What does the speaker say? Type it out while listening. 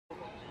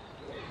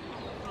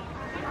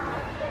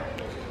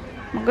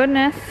My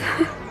goodness.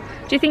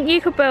 Do you think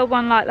you could build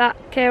one like that,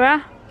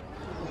 Kira?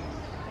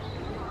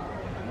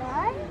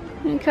 No.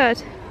 You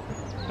could?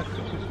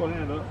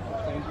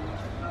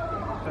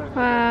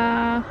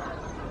 Wow.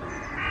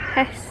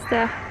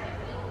 Hester.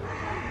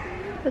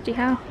 Bloody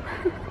hell.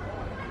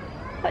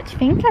 What do you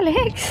think,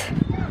 Alex?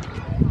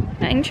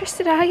 Not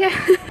interested, are you?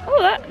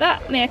 Oh,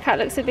 that meerkat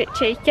looks a bit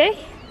cheeky.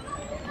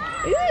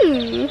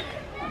 Ooh.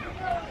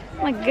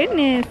 My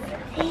goodness.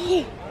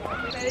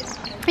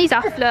 He's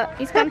off, look.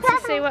 He's gone to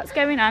see what's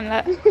going on,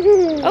 look.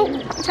 Oh,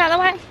 it's out of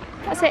the way.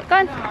 That's it,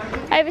 gone.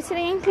 Over to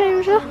the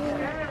enclosure.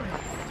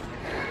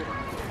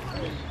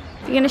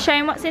 You're going to show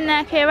him what's in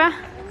there, Kira?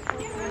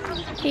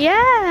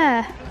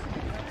 Yeah.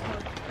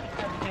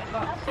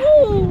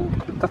 Ooh.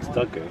 That's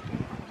Duggo.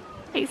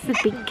 It's the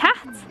big cat.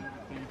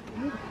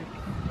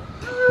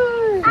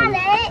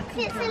 Alex,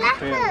 it's a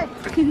leopard.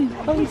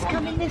 Oh, he's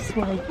coming this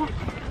way.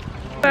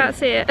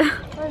 That's it.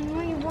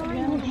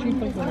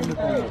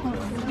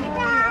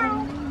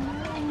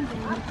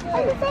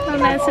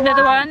 And there's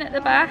another one at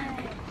the back.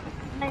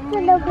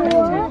 Another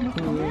one.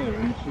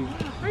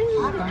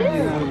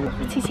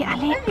 What is it,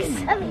 Alex?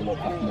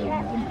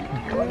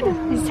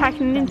 He's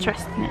taking an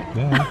interest in it.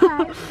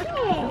 Yeah.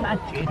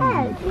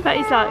 But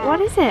he's like,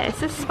 what is it?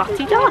 It's a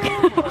spotty dog.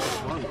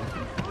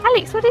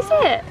 Alex, what is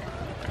it?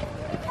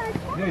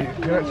 Yeah,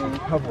 you're actually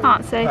covered.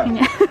 Can't say, can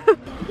you?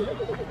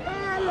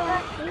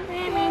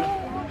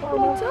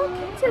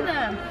 Talking to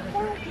them.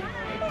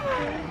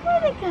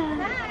 Where'd they go?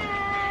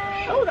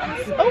 Oh,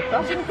 that's. Oh,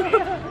 gosh.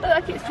 Look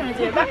like it's trying to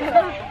do a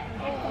backflip.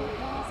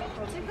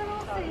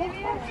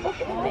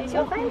 These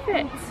your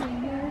favourites.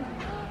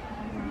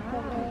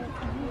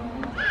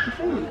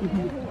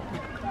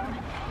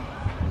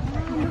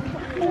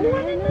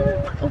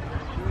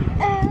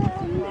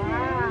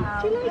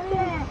 Do you like it?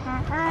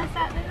 There's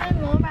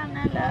no more around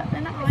there, look.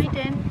 They're not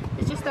hiding.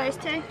 It's just those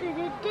two.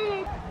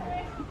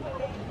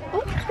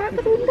 Oh, it's right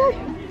by the window.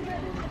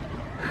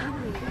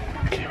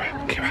 Kira,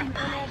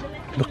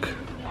 look.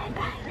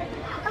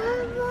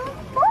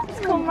 It's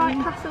gone right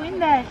past the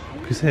window.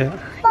 Who's here?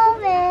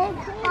 Mommy, I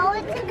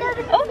want to go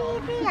to the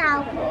TV now.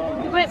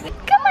 Wait,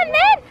 come on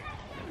then!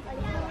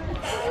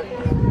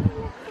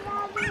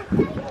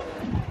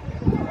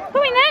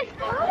 Come in then!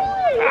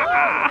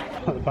 Ah.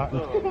 At the back.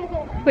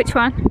 Which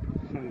one?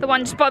 The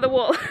one just by the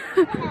wall.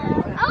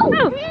 Oh,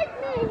 here's me.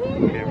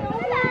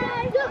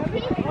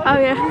 Oh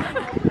yeah.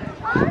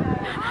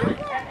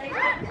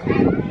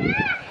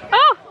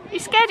 Oh, you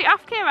scared it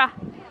off, Kira.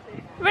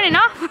 Running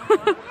off.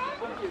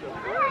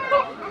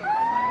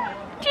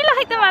 Do you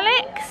like them,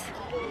 Alex?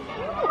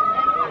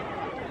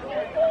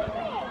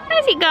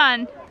 Where's he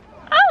gone?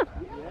 Oh!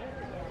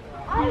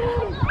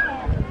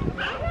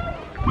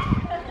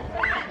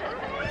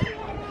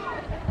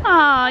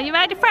 Oh, you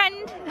made a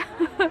friend.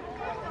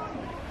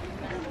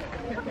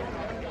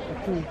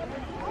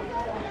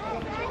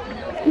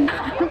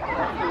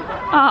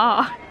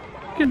 Oh,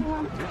 good.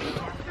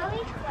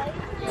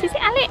 Is it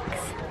Alex?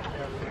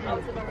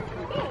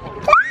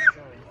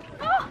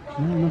 Oh.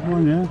 No, another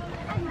one, yeah.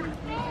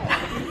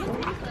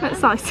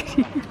 That's nice. Is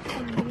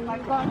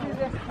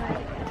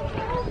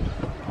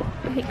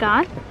it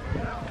gone?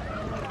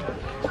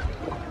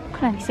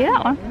 Can only see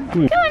that one.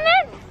 Yeah. Come on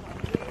then.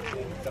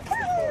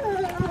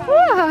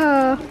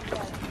 Whoa.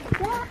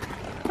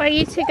 Where are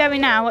you two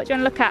going now? What do you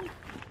want to look at?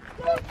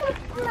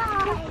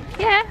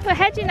 Yeah, we're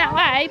heading that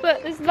way,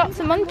 but there's lots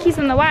of monkeys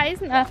on the way,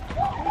 isn't there?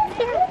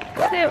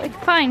 Yeah. See what we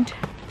can find.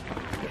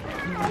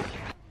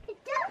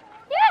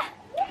 Yeah,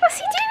 what's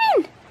he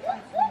doing?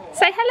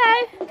 Say hello.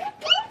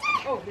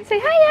 Say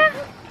hiya.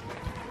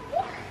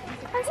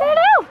 And say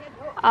hello.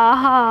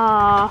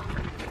 Ah.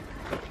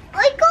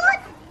 I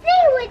can't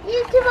see what you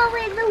two are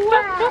in the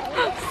way.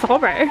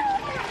 Sorry.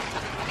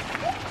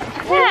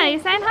 Yeah,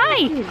 you're saying hi.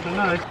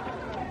 Hello.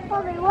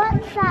 Mommy,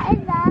 what's that in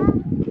there?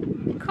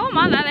 Come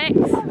on, Alex.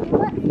 Mommy,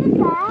 what's in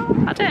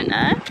there? I don't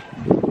know.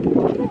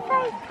 It's a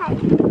face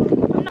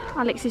cake.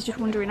 Alex is just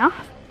wandering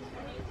off.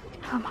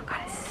 Oh my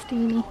god, it's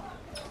steamy.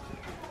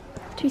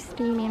 Too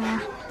steamy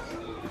now.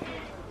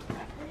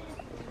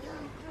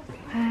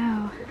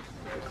 Wow.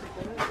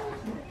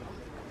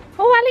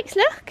 Oh, Alex,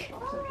 look.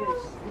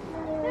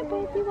 No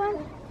baby one.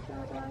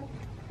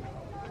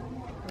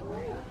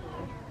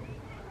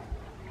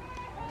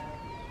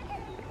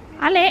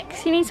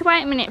 Alex, you need to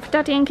wait a minute for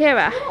Daddy and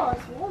Kira.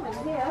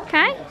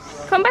 Okay?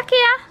 Come back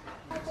here.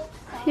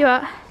 You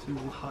are.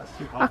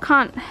 I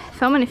can't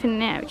film anything in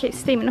there. It keeps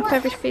steaming up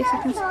every few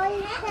seconds.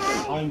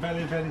 I'm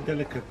very, very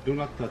delicate. Do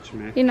not touch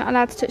me. You're not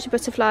allowed to touch the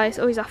butterflies.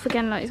 Oh, he's off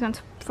again. Like he's going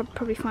to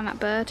probably find that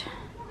bird.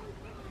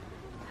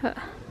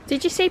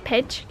 Did you see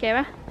Pidge,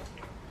 Kira?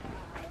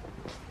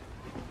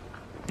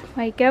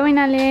 Where you going,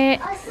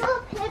 Alex? I saw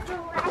a pig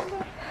already.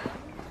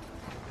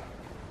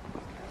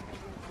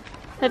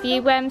 Have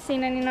you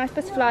seen any nice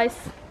butterflies?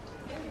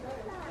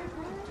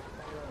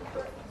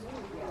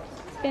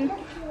 It's been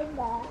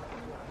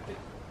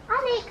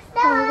Alex,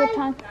 having a no. good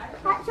time.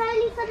 That's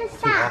only for the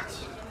staff.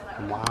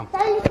 Wow. It's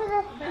only for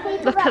the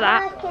people Look at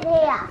that. work in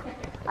here.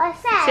 I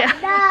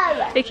said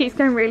no. It keeps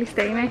going really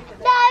steamy.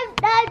 No,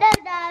 no, no,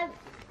 no.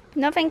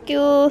 No, thank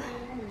you.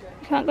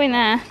 Can't go in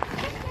there.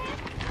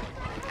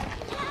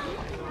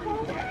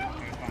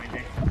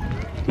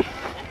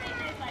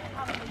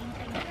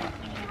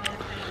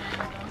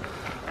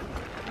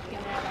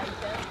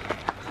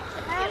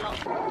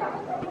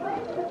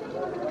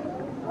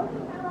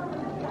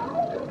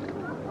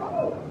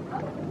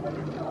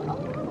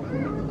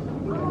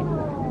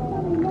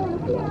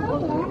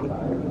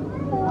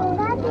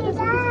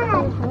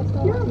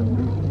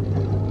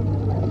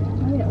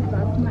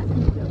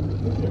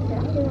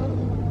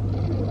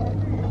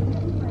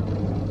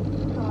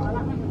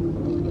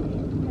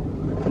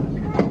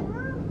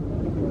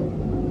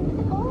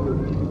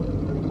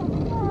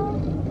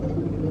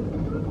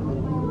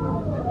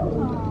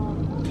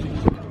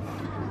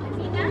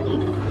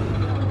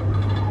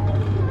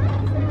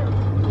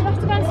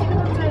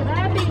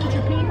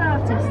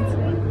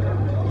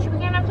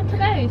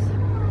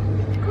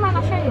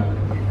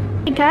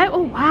 Go.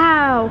 Oh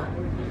wow,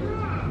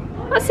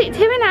 what's it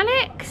doing,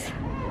 Alex?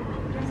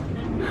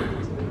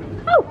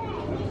 Oh,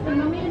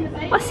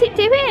 what's it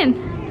doing?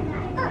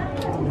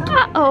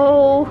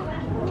 Uh-oh,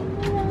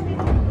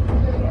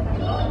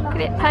 look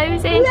at it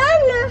posing.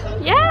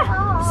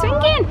 Yeah,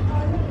 swinging.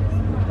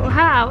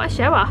 Wow, what a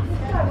show off.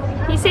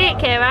 You see it,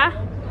 Kira?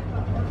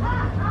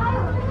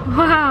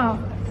 Wow,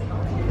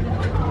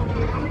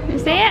 you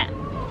see it?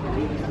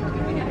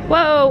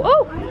 Whoa,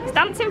 oh, it's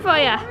dancing for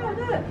you.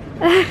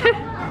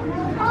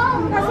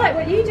 That's like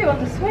what you do on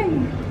the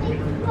swing.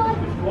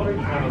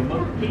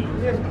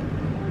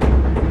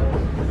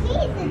 She's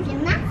a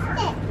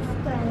gymnastics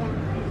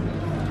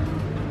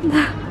Do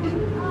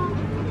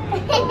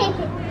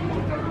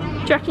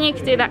you reckon you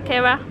could do that,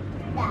 Kira?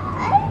 No.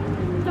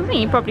 I think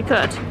you probably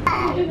could.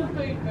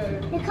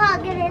 You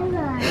can't get in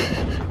there.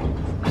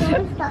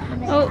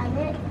 Oh,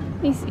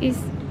 he's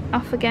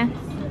off again.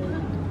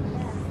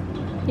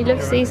 He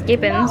loves these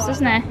gibbons,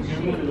 doesn't he?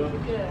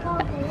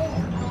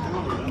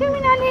 Go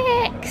in,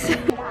 Alex!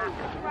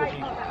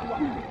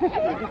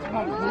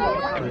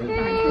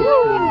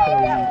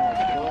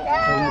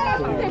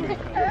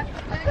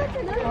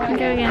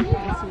 Go again.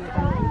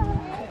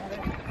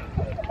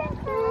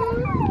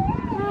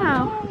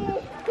 Wow.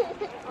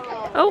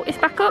 Oh, it's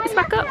back up, it's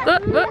back up.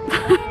 Up, up.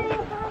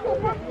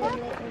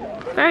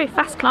 Very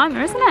fast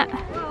climber, isn't it?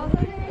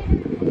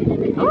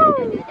 Oh.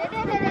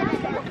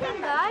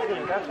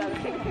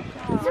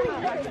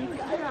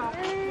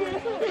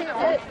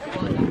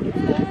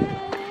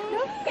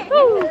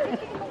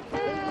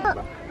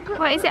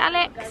 What is it,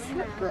 Alex?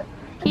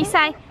 Can you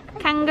say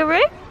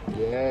kangaroo?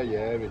 Yeah.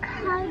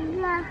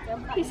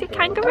 Is it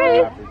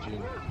kangaroo?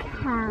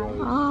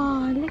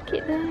 Oh, look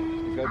at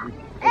that.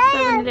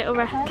 Having a little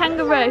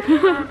kangaroo.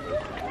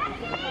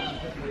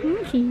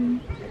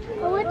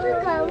 I want to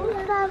go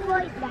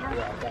right now.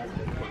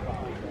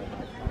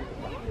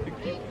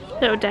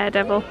 Little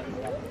daredevil.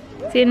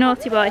 Is he a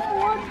naughty boy?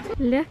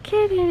 Look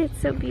at it,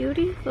 it's so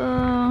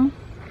beautiful.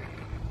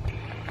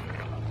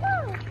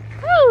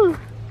 Oh,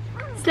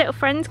 his little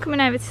friend's coming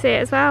over to see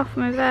it as well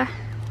from over there.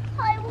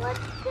 I want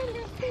to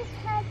look at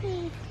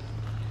Teddy.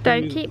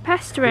 Don't keep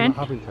pestering.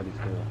 Having Teddy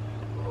still.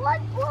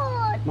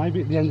 What?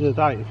 Maybe at the end of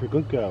the day, if you're a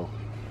good girl.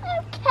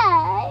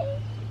 Okay.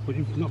 But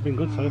you've not been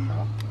good so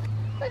far.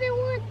 But I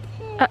want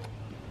to. Uh.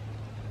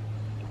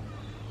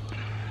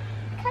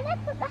 Can I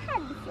put the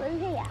hands through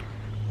here?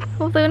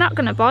 Well, they're not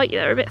going to bite you.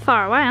 They're a bit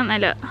far away, aren't they?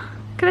 Look. Look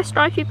at their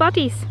stripy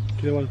bodies.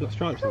 Do you know why they've got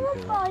stripes on Don't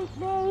it? bite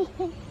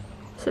me.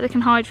 So they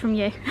can hide from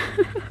you.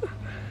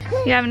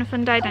 You're having a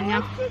fun day,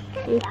 Danielle.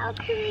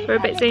 We're a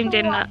bit zoomed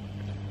in, look.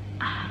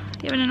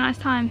 You're having a nice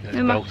time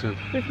Yeah,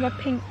 with my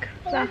pink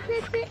flask.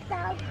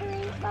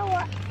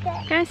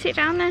 Go and sit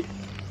down then.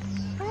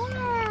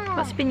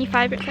 What's been your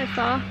favourite so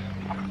far?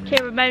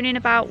 Kira moaning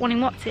about wanting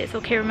Whatsits,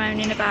 or Kira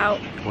moaning about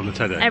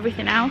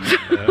everything else?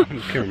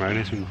 Kira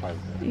moaning is my favourite.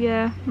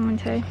 Yeah, mine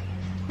too.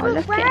 Oh,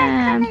 look Where at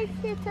can him.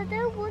 I sit? I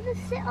don't want to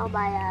sit on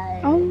my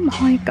own. Oh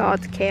my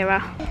god,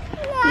 Kira.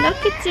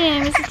 Look at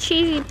him, he's a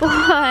cheesy boy.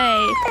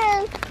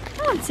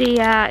 Oh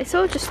dear, it's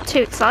all just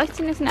too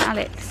exciting, isn't it,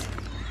 Alex?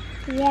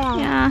 Yeah.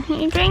 Yeah,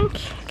 want you drink?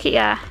 Look at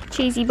ya,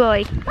 cheesy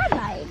boy.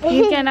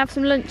 You're going to have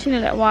some lunch in a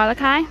little while,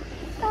 okay?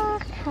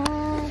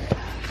 Okay.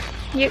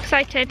 You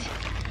excited?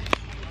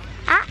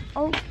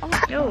 Oh,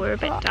 we're a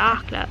bit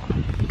dark, look.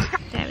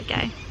 There we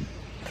go.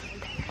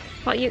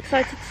 What are you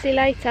excited to see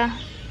later?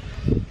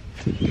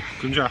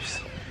 Gundraffs.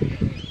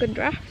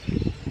 Gundraff?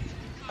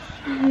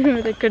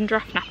 The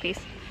Gundraff nappies.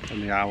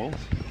 And the owls.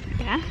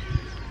 Yeah.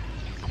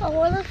 I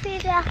want to see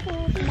the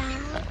apples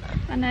now.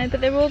 I know,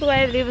 but they're all the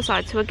way to the other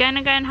side, so we're going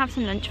to go and have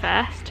some lunch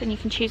first, and you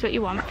can choose what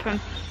you want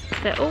from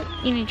the... Oh,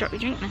 you need to drop your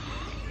drink then.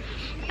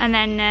 And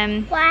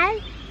then,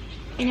 Why?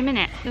 in a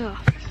minute. Oh,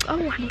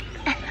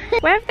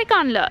 where have they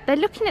gone? Look, they're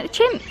looking at the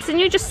chimps, and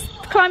you're just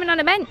climbing on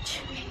a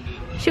bench.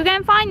 Should we go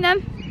and find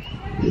them?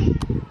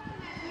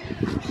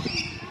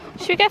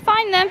 Should we go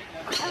find them?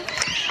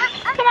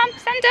 Come on,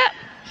 stand up.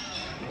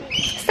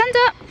 Stand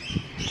up.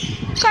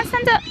 Come on,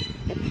 stand up.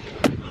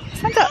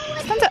 Stand up,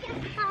 stand up.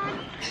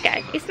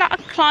 Okay, it's not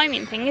a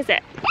climbing thing, is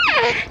it?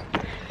 Look!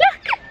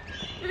 Look!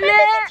 There's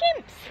the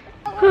chimps!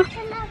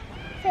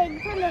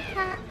 Things to look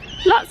at.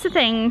 Lots of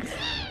things.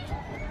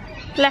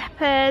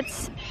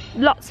 Leopards,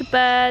 lots of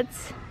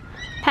birds,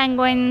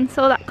 penguins,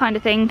 all that kind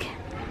of thing.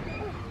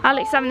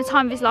 Alex is having the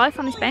time of his life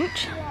on this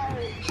bench. Who's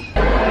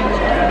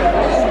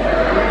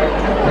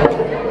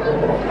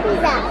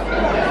that?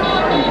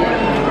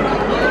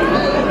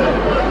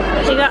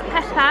 You got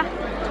Peppa.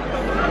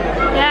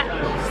 Yeah,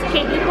 just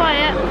keep you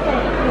quiet.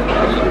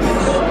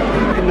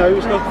 You know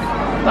stuff.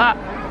 What?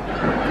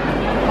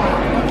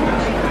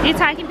 You're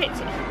taking pictures?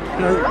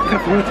 No,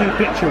 if you want to take a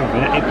picture of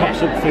it, it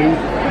pops up food.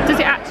 Does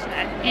it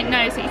actually? It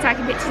knows that you're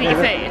taking pictures of your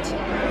food.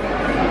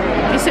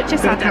 You're such a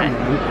saddo.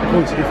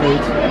 Quantity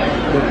food.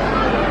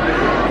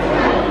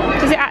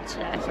 Does it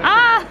actually?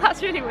 Ah,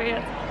 that's really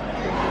weird.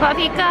 What have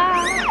you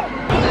got?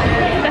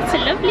 That's a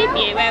lovely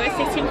view where we're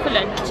sitting for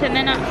lunch, and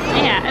then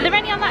yeah. Are there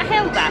any on that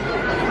hill there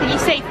that you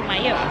see from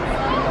where you are?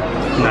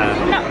 No.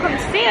 Not come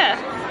to see her.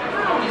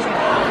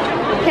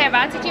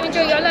 Kira, did you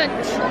enjoy your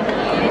lunch?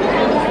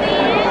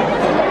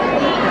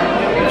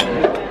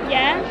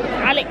 Yeah.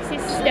 Alex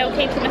is still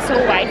keeping us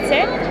all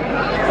waiting,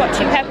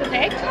 watching Peppa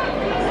Pig.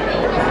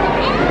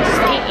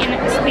 Just eating at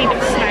the speed of a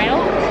snail.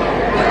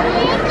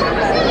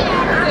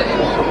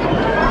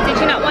 Did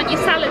you not want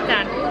your salad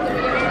then?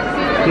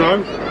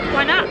 No.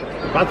 Why not?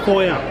 Bad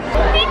for you.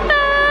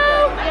 Bimbo!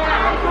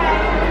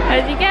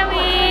 How's it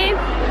going?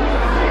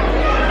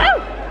 Oh!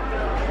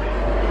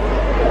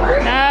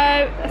 No!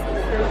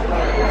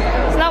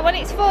 It's not what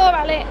it's for,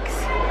 Alex.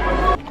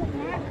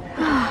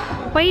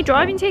 Where are you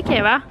driving to,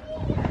 Kira?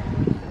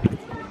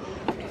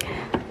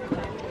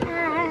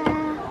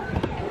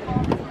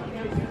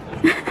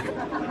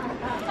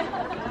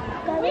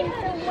 Going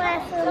somewhere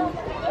from...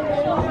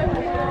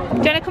 Do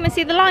you want to come and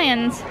see the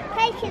lions?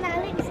 Taking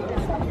Alex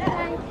and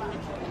something.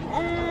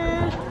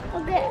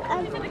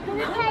 I'm going to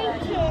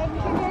take him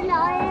to the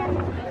lion.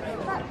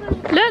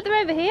 Look,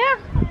 they're over here.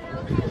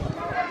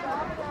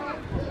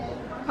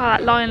 Oh,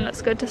 that lion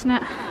looks good, doesn't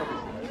it?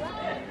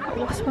 That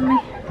wasp on me.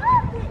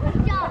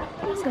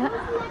 That's it.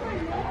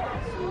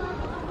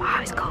 Wow,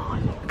 it's cool.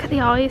 Look at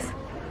the eyes.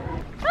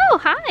 Oh,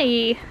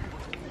 hi.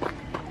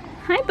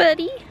 Hi,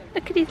 buddy.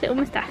 Look at his little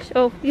moustache.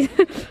 Oh, he's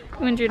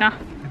wondering now.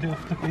 You do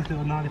have to put his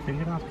little gnarly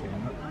finger out here.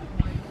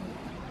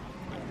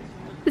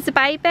 There's a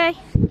baby.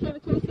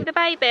 Can you see the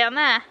baby on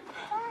there?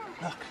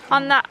 Look.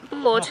 On that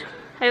board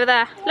over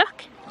there.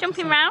 Look,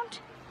 jumping round.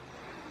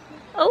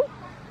 Oh,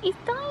 he's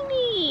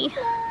tiny.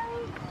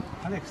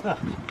 Alex,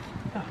 look. Look.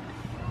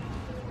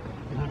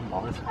 You haven't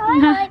bothered. I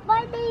like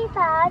my knee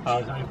badge. Oh,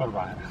 you've got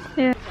right.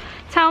 Yeah.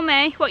 Tell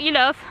me what you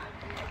love.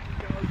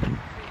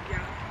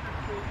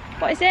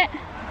 What is it?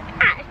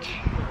 Badge.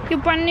 Your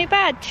brand new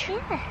badge?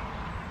 Yeah.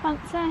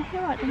 Fancy.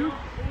 You're right, don't you?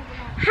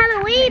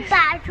 Halloween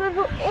badge with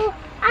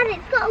and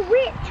it's got a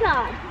witch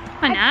on.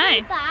 I know.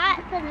 And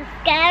bats and a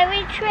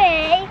scary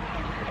tree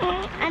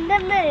and the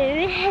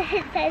moon.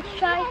 It says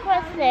strike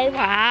for snow.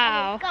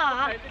 Wow.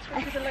 And it's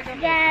got a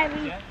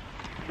scary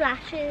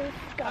flashes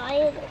sky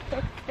and it's a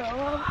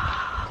storm.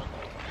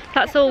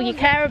 That's all you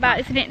care about,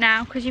 isn't it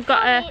now? Because you've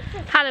got a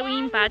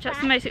Halloween badge. That's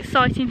the most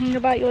exciting thing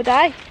about your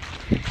day,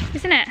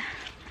 isn't it?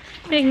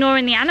 Been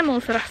ignoring the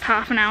animals for the last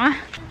half an hour.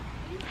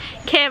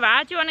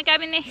 Kira, do you want to go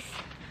in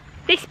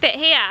this bit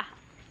here?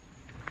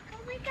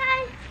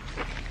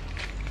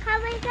 Can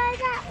we go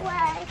that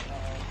way?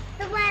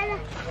 The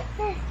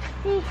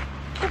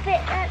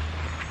bit that...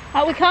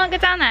 Oh, we can't go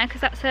down there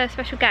because that's a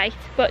special gate.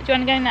 But do you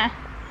want to go in there?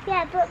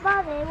 Yeah, but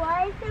Mummy,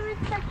 why is there a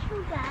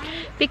special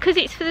gate? Because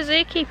it's for the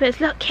zookeepers.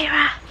 Look,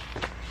 Kira.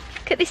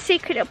 Look at this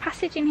secret little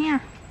passage in here.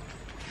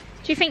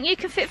 Do you think you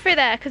can fit through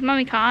there? Because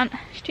Mummy can't.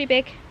 It's too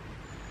big.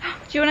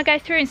 Do you want to go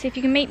through and see if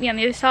you can meet me on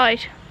the other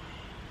side?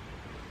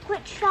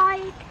 Which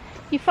side?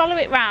 You follow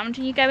it round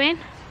and you go in.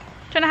 Do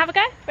you want to have a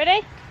go?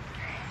 Ready?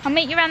 I'll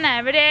meet you around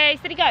there. Ready?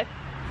 Steady, go.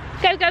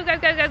 Go, go, go,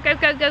 go, go, go,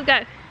 go, go,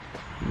 go.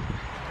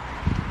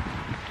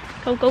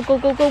 Go, go, go,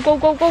 go, go, go,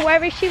 go, go.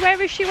 Where is she?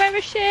 Where is she? Where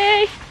is she?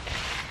 There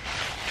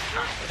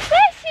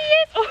she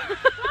is. Oh.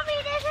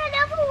 Mummy, there's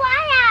another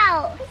way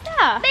out. What's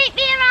that? Meet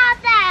me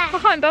around there. I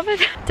can't be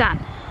bothered. Dan,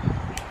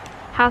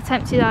 how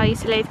tempted are you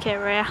to leave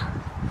Kira here?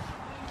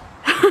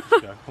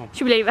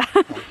 Should we leave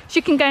her?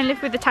 She can go and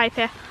live with the tape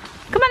here.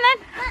 Come on then.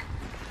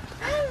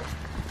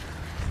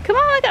 Come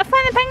on, I gotta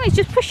find the penguins.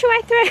 Just push your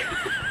way through.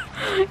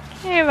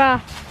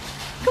 Kira.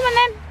 Come on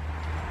then.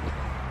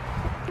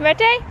 You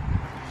ready?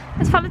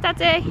 Let's follow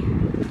Daddy.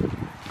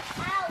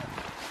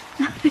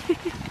 I've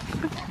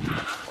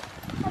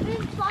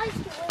been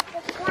fighting with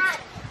the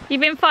plants.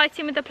 You've been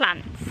fighting with the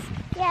plants.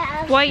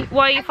 Yeah. Why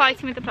are you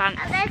fighting with the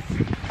plants?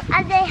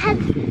 And they had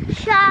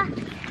sharp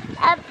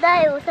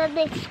nails and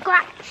they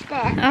scratched it.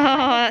 Oh,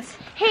 that's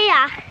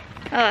Here.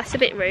 that's a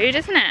bit rude,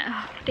 isn't it?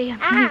 Oh, dear.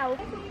 Ow.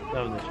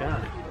 Go in the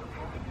shower.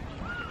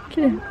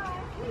 Kill him.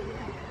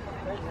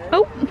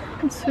 Oh,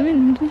 I'm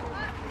swimming.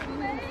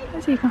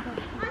 Where's he gone?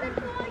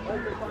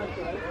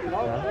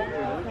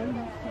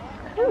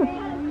 Oh.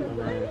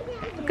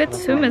 Good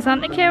swimmers,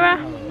 aren't they, Kira?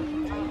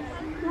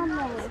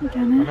 See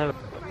down there.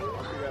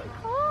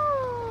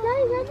 Oh,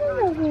 there's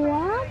another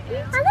one.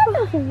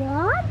 Another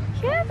one.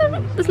 Yeah,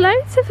 there's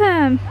loads of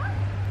them.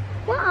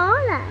 What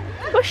are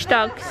they? Bush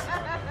dogs.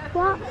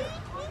 What?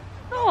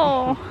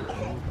 Oh,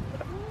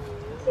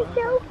 They're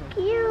so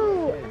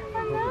cute. I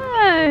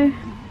know.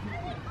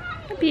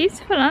 They're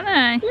beautiful, aren't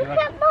they? Look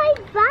at my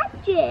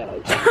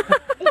badges.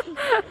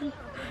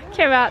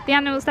 Kira, the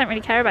animals don't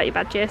really care about your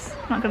badges.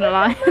 Not gonna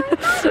lie.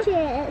 Badges.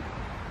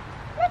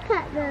 Look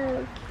at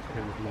them.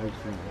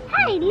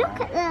 Hey, look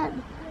at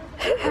them.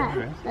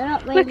 Oh, they're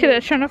not really. Look at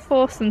her trying to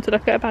force them to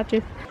look at her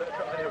badges.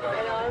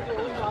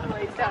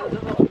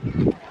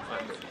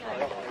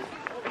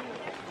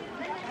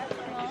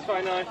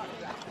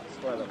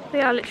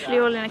 They are literally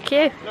all in a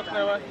queue.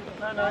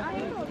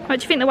 What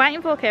do you think they're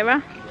waiting for,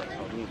 Kira?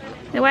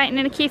 They're waiting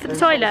in a queue for the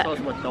toilet?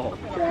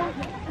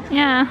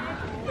 Yeah.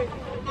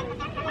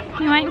 What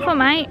are you waiting for,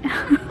 mate?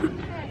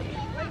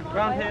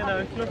 Round here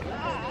now, look.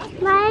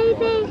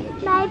 Maybe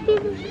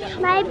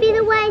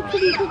they're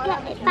waiting to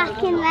get it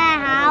back in their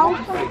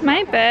house.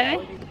 Maybe.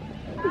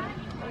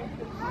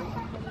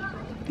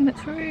 He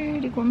looks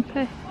really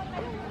grumpy.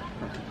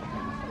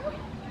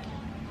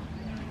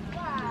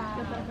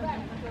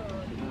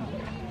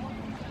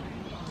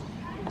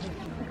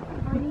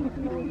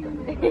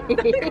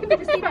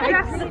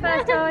 That's the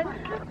first time.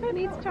 I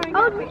need to try and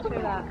get a picture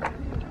of that.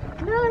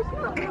 No, it's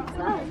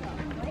not.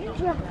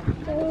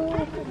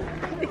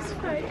 His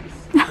face.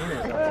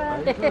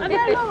 And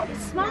they're not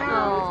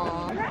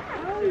smart.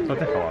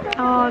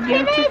 Oh,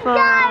 beautiful.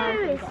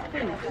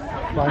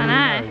 I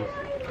know.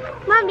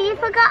 Mummy, you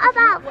forgot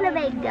about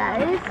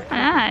flamingos. I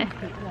know.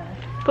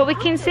 But we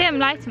can see them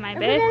later,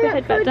 maybe, if we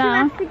head back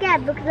down.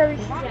 Again because I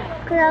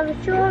was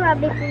sure I'm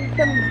missing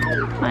some.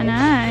 I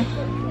know.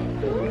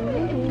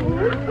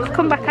 Let's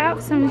come back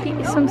out and get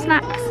you some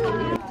snacks.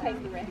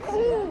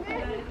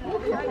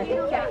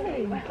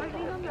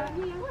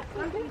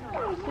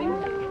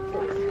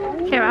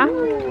 Kira,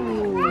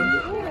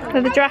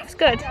 are the giraffes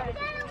good?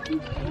 Do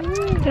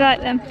you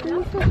like them?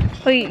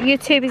 Well, you're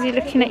too busy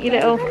looking at your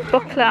little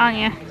booklet, aren't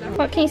you?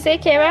 What can you see,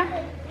 Kira?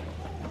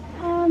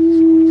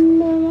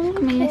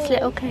 Come in this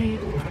little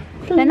cave.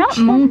 They're not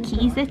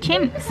monkeys, they're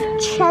chimps.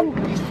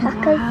 Chimps.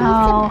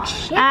 Oh,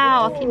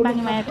 ow, I keep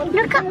banging my head.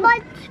 Look at my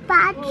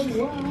badge.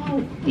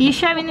 Are you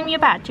showing them your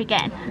badge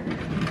again?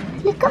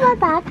 Look at my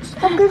badge.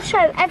 I'm going to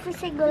show every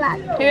single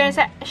animal. You're going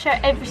to show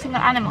every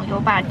single animal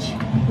your badge.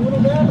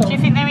 Do you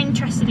think they're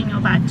interested in your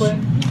badge? Are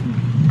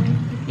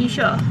you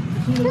sure?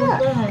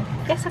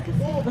 Yes, I can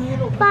see.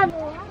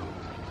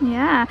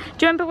 Yeah.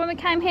 Do you remember when we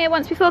came here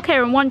once before,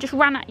 Kira, and one just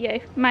ran at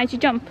you, made you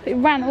jump? It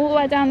ran all the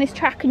way down this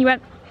track and you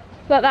went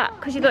like that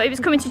because you thought it was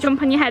coming to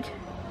jump on your head.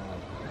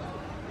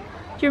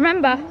 Do you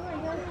remember?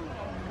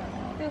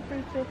 Feel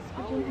free to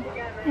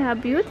Yeah,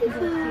 beautiful.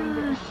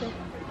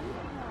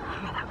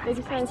 They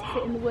decided to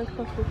sit in the worst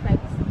possible place.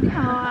 Oh,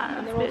 that's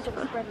And they're all sort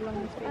beautiful. of spread along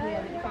this bit here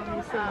that you can't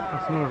really see.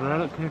 That's more there,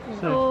 look, you can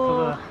see.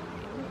 Oh,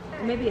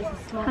 Maybe it's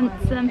a small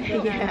handsome.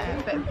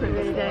 Yeah, but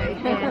really do.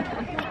 Yeah.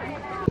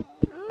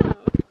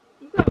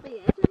 You've got a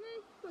beard, haven't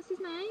you? What's his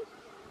name?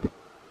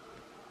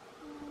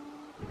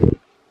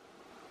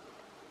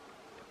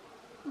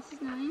 What's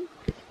his name?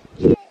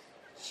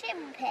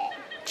 Chimpy.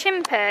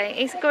 Chimpy.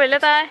 He's a gorilla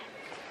though,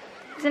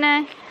 isn't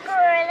he?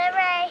 Gorilla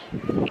Ray.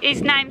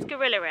 His name's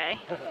Gorilla Ray.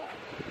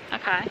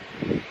 Okay.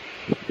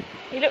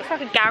 He looks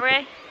like a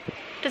Gary,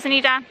 doesn't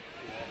he, Dan?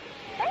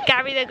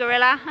 Gary the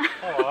gorilla.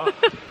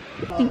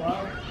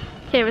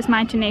 Kira's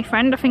made a new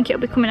friend. I think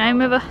it'll be coming home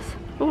with us.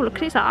 Oh, look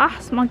at his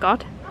ass. My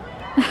God.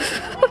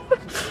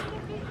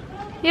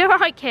 You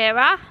alright,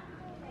 Kira?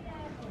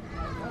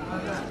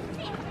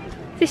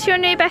 Is this your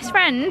new best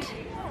friend?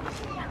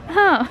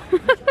 Oh.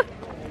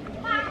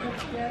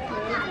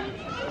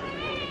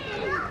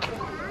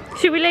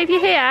 Should we leave you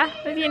here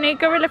with your new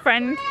gorilla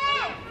friend?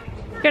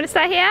 You want to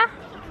stay here?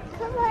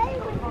 Come on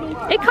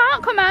with me. It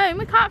can't come home.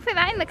 We can't fit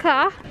that in the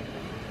car.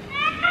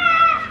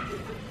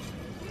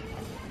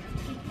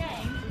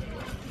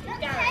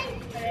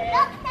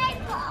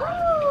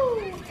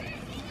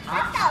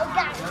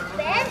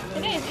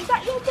 Is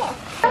that your book?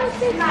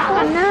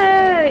 Oh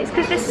no, it's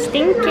because they're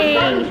stinky.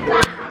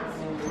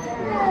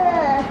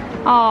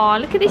 Oh,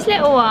 look at this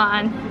little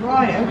one.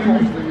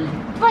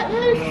 But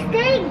you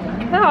stink.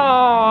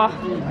 Oh,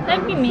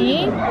 don't be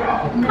mean.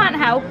 Can't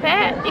help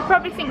it. He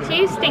probably thinks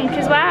you stink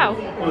as well.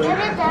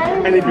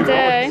 I You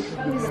do.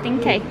 You're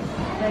stinky.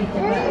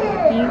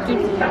 You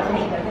give.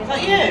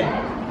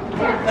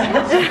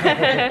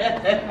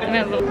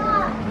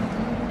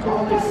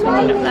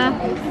 Swimming up there.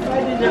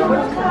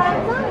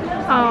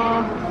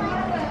 Oh.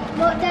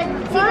 What does it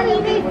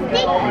stink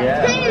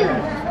too?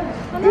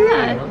 I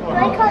know. I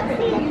can't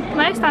see.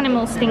 Most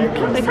animals stink.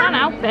 They can't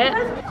help it.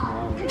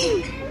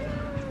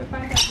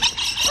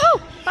 Oh,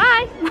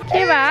 bye.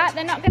 Kira,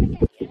 they're not going to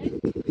get you.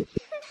 Look.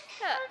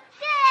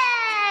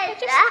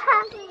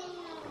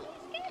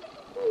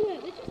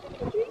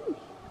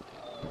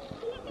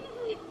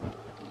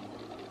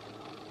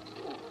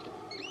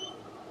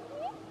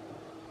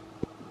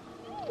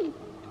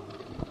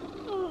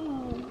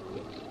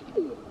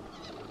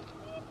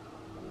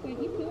 Don't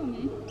you kill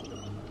me.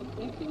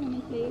 Don't kill me,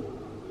 please.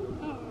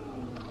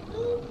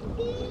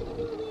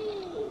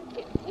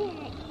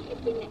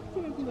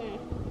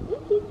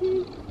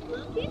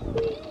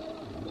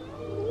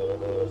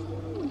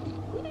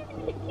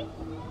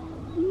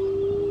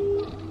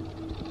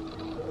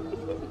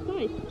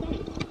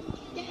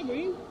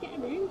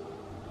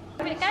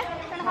 Give it a go.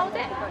 Trying to hold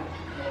it.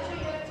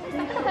 It's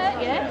not going to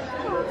hurt you.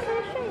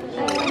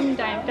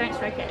 Don't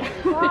stroke it.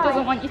 It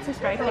doesn't want you to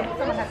stroke it.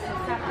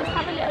 Just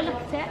have a little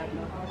look at it.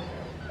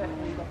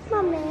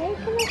 Mummy,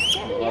 can I see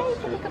Yeah, it? you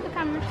can look at the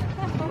camera.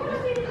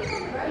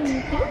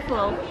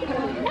 Careful.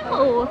 Beautiful.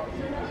 No.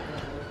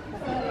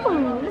 Oh,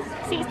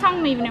 see its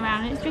tongue moving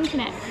around and it's drinking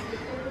it.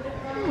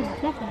 Oh,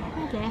 lovely,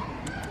 lovely.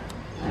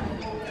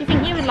 Do you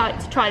think you would like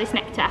to try this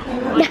nectar?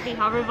 Or would it be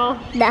horrible?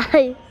 No.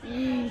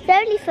 It's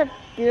only for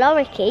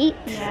lorikeets.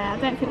 Yeah, I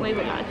don't think we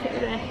would like it,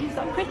 would we? It's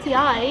got pretty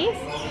eyes.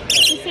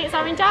 You see its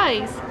orange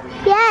eyes?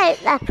 Yeah,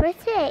 they're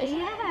pretty.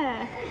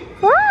 Yeah.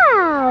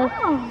 Wow.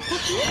 Oh,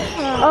 that's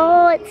beautiful.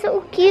 Oh, it's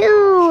so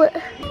cute.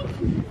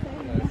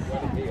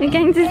 You're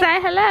going to say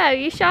hello?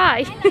 You're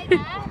shy.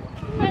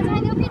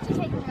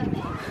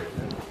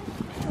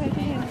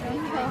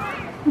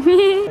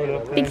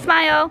 Big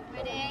smile.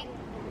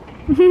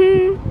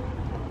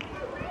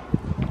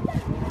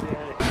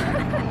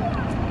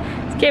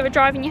 Is Kira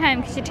driving you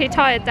home because you're too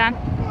tired, Dan?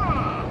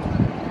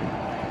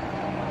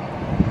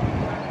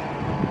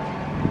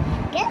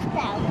 Guess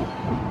so.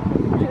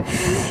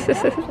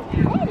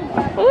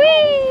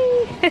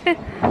 Whee!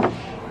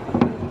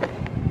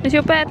 Does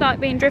your bird like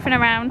being driven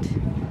around?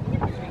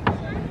 Yeah.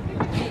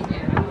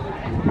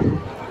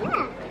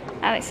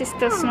 Alex is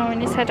still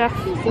snoring his head off.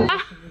 I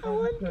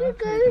want to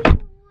go somewhere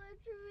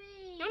to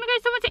eat. You want to go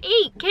somewhere to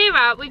eat?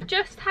 Kira, we've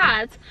just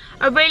had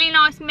a really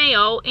nice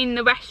meal in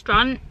the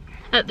restaurant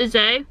at the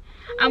zoo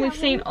and we've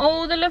seen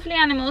all the lovely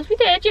animals. We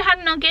did. You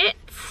had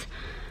nuggets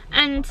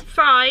and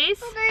fries.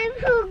 But I'm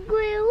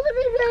hungry. I want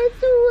to go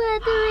somewhere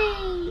to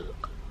eat.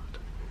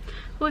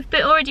 We've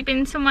already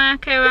been somewhere,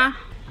 Kira.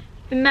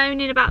 Been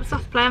moaning about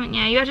soft play, haven't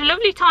you? You had a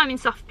lovely time in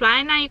soft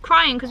play. Now you're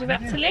crying because we've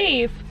had to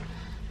leave.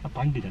 That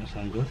banging don't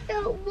sound good. I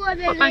don't want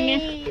to What banging?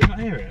 leave. Can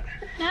I hear it?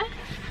 No?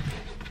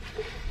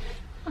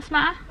 What's the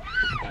matter?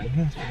 Banging,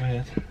 that's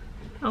weird.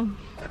 Oh,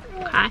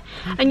 okay.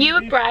 And you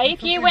were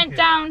brave. You went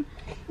down.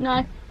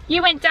 No,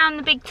 you went down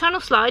the big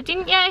tunnel slide,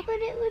 didn't you? But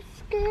it was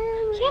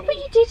scary. Yeah, but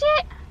you did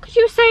it because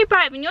you were so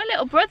brave. And your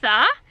little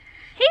brother,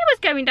 he was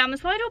going down the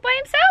slide all by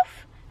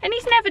himself, and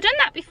he's never done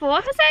that before,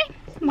 has he?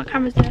 My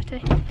camera's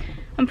dirty.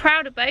 I'm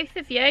proud of both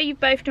of you. You've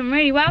both done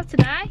really well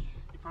today,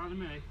 You proud of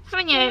me?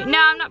 haven't you? No,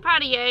 I'm not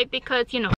proud of you because you're not.